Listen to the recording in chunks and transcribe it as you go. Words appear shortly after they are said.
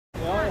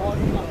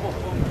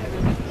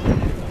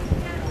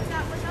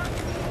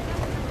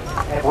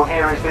Well,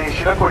 here is the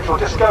Chinook, which will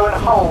just go and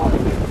hold for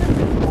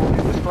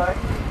this display.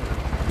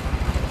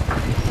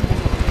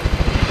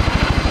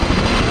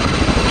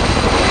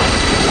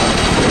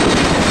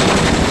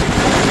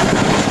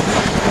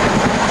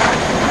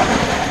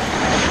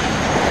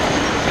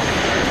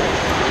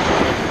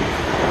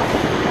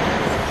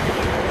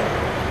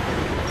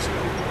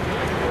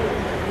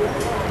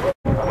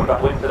 With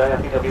that wind today, I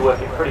think they'll be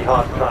working pretty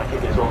hard to try and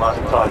keep this all nice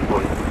and tidy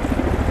for you.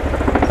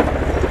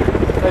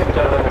 Ladies and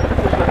gentlemen,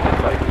 just look at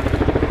this way.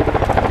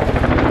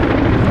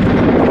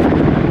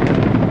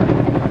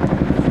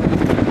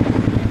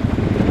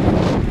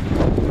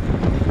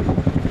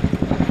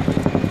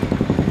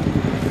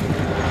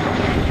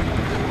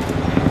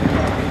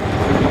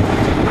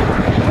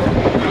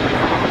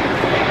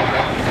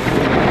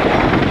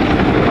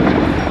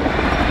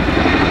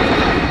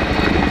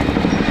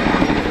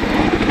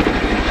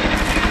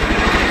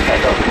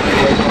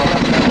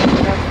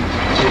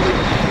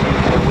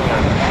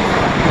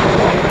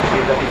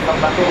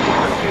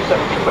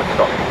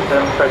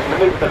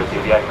 Manoeuvrability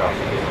of the aircraft.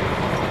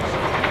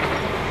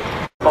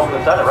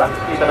 Compliments and a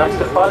RAF he's been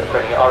active pilot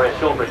training at RAF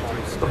Shawbridge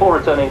before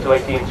returning to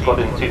 18 Squad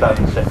in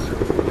 2006.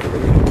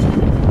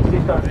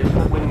 He's currently a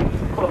Chinook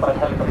qualified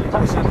helicopter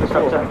taxi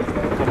instructor,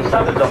 the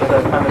standards officer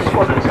and the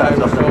squadron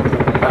standards officer,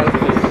 and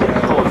with 6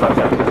 tours of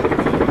Afghanistan.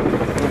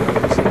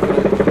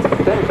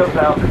 Then it comes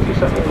down to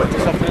 270 quick.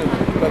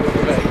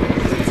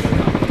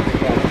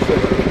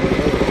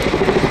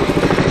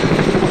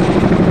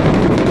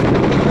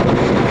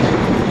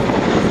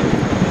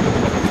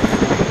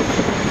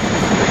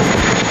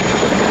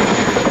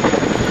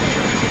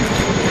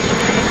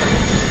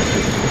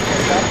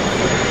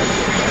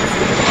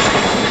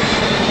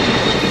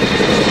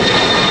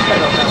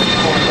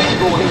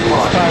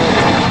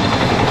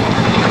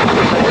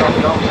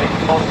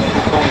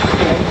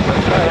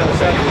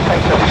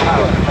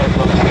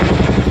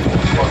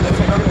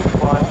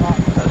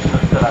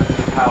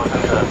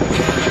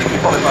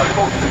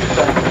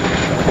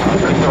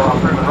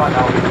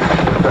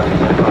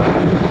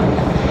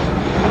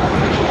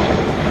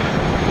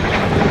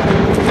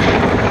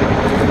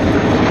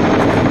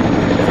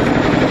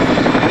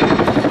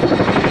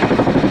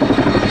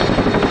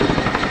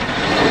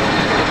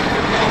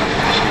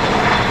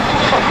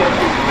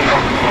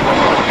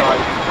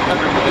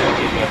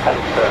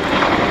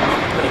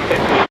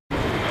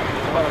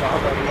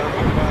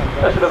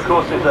 That of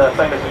course is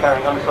famous for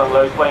carrying unslung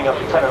loads weighing up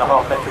to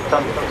 10.5 metric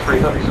tons on 3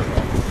 hooks.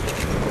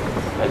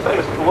 It's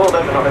famous for the world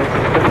over not only for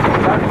its ability to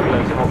carry 3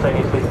 loads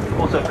simultaneously,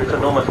 also for its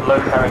enormous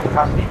load carrying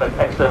capacity both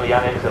externally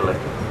and internally.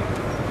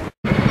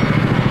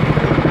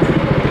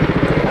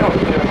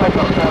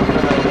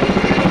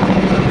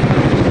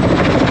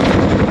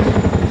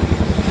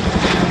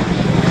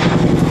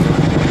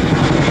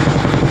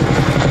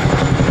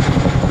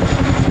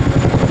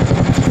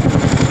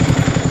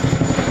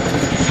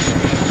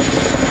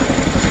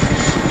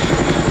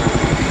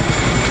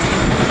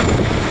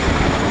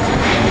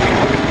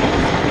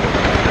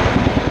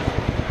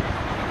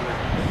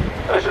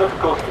 Of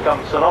course,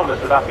 become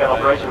synonymous with Afghan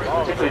operations,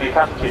 particularly the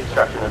casualty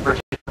extraction of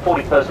British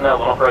 40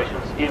 personnel on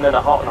operations, even in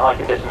the hot and high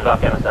conditions of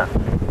Afghanistan.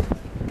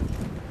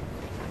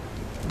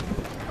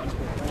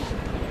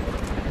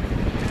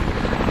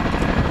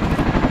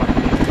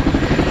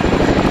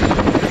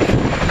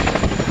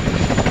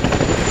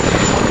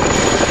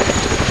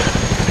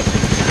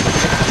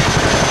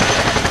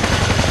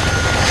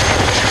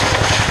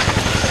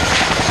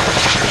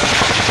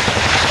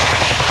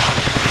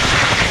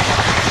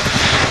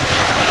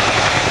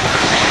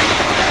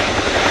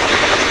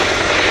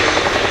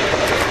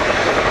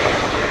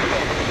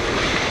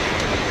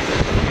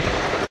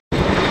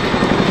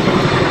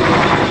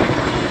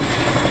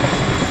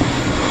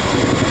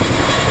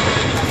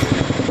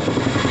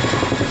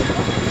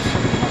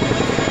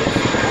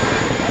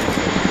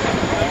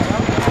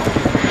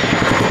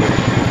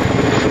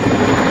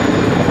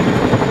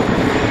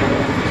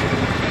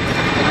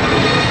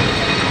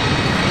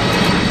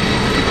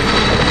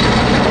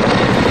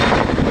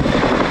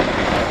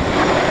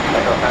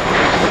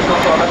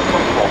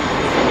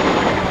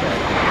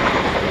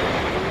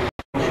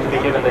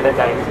 Given the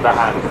nickname the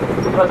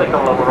hand. As they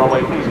come along the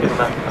runway, please give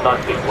them a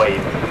nice big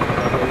wave.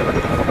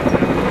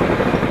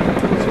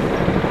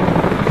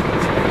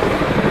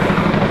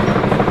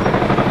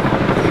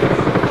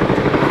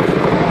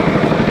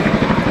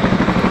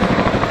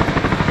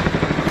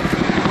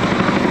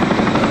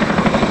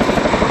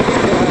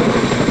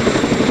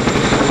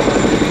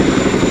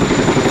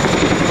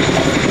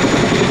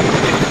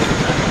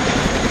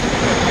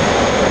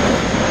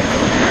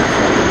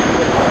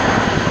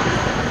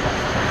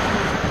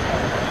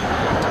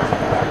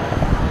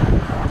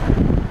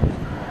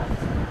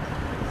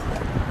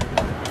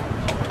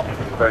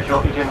 Very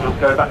shortly, Jim will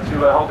go back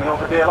to holding on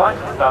for dear life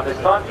about this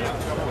time.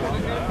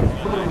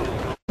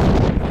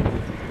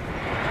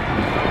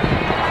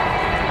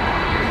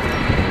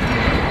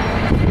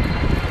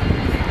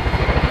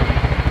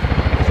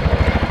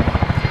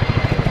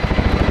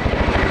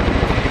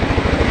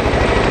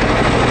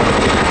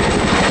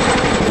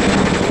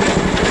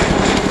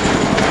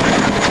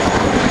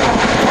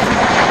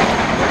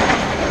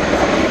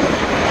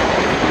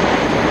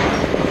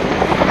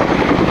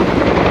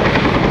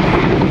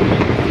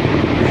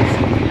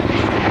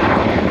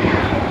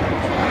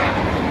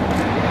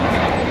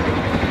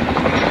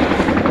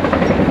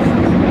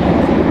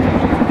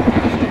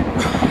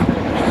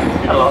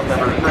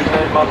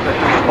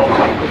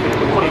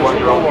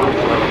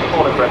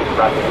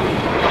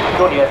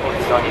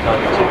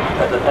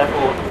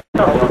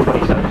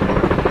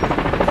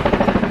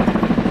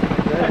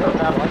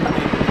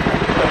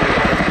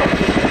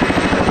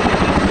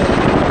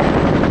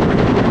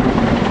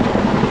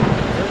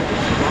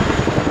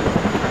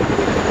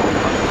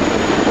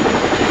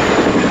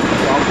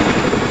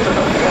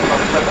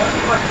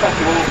 thank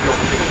you all for your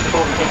continued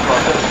support and keeping our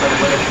service men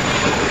and women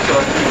to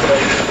our team today.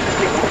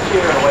 People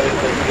cheer in a way that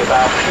they think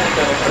about before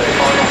turning to their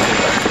final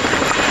season.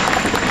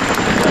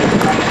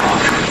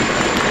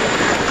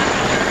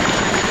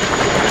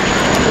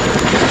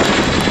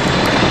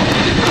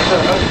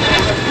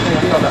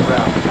 That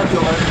round. Have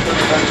your own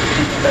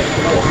stay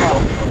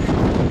warm.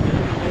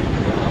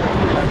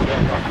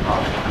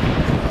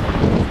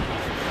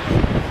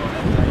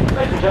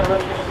 Ladies and gentlemen,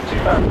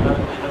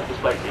 2011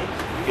 display team.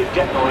 Give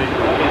jet noise in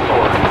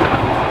forward.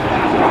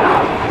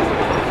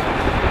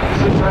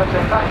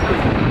 Situation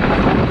factory. And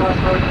all the guys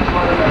voting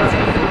for the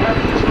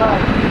remember display.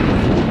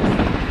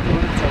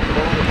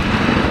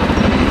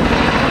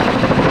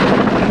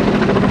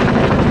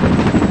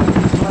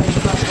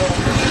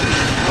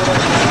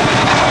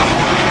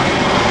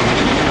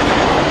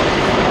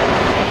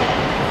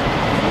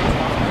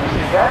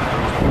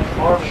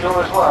 Or I'm sure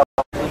as well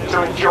to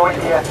enjoy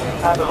here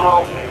at the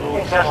Vlog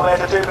International Air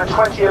Tattoo for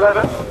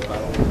 2011.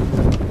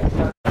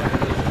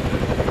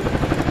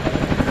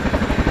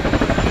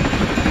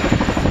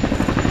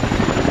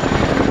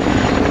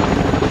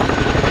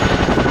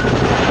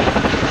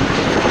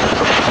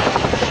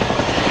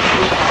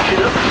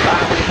 Chinook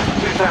back in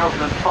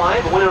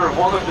 2005, winner of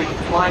one of the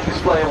Flying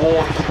Display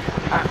Awards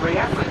at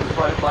RIAT,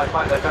 displayed by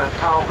Lieutenant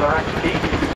Carl Garacki.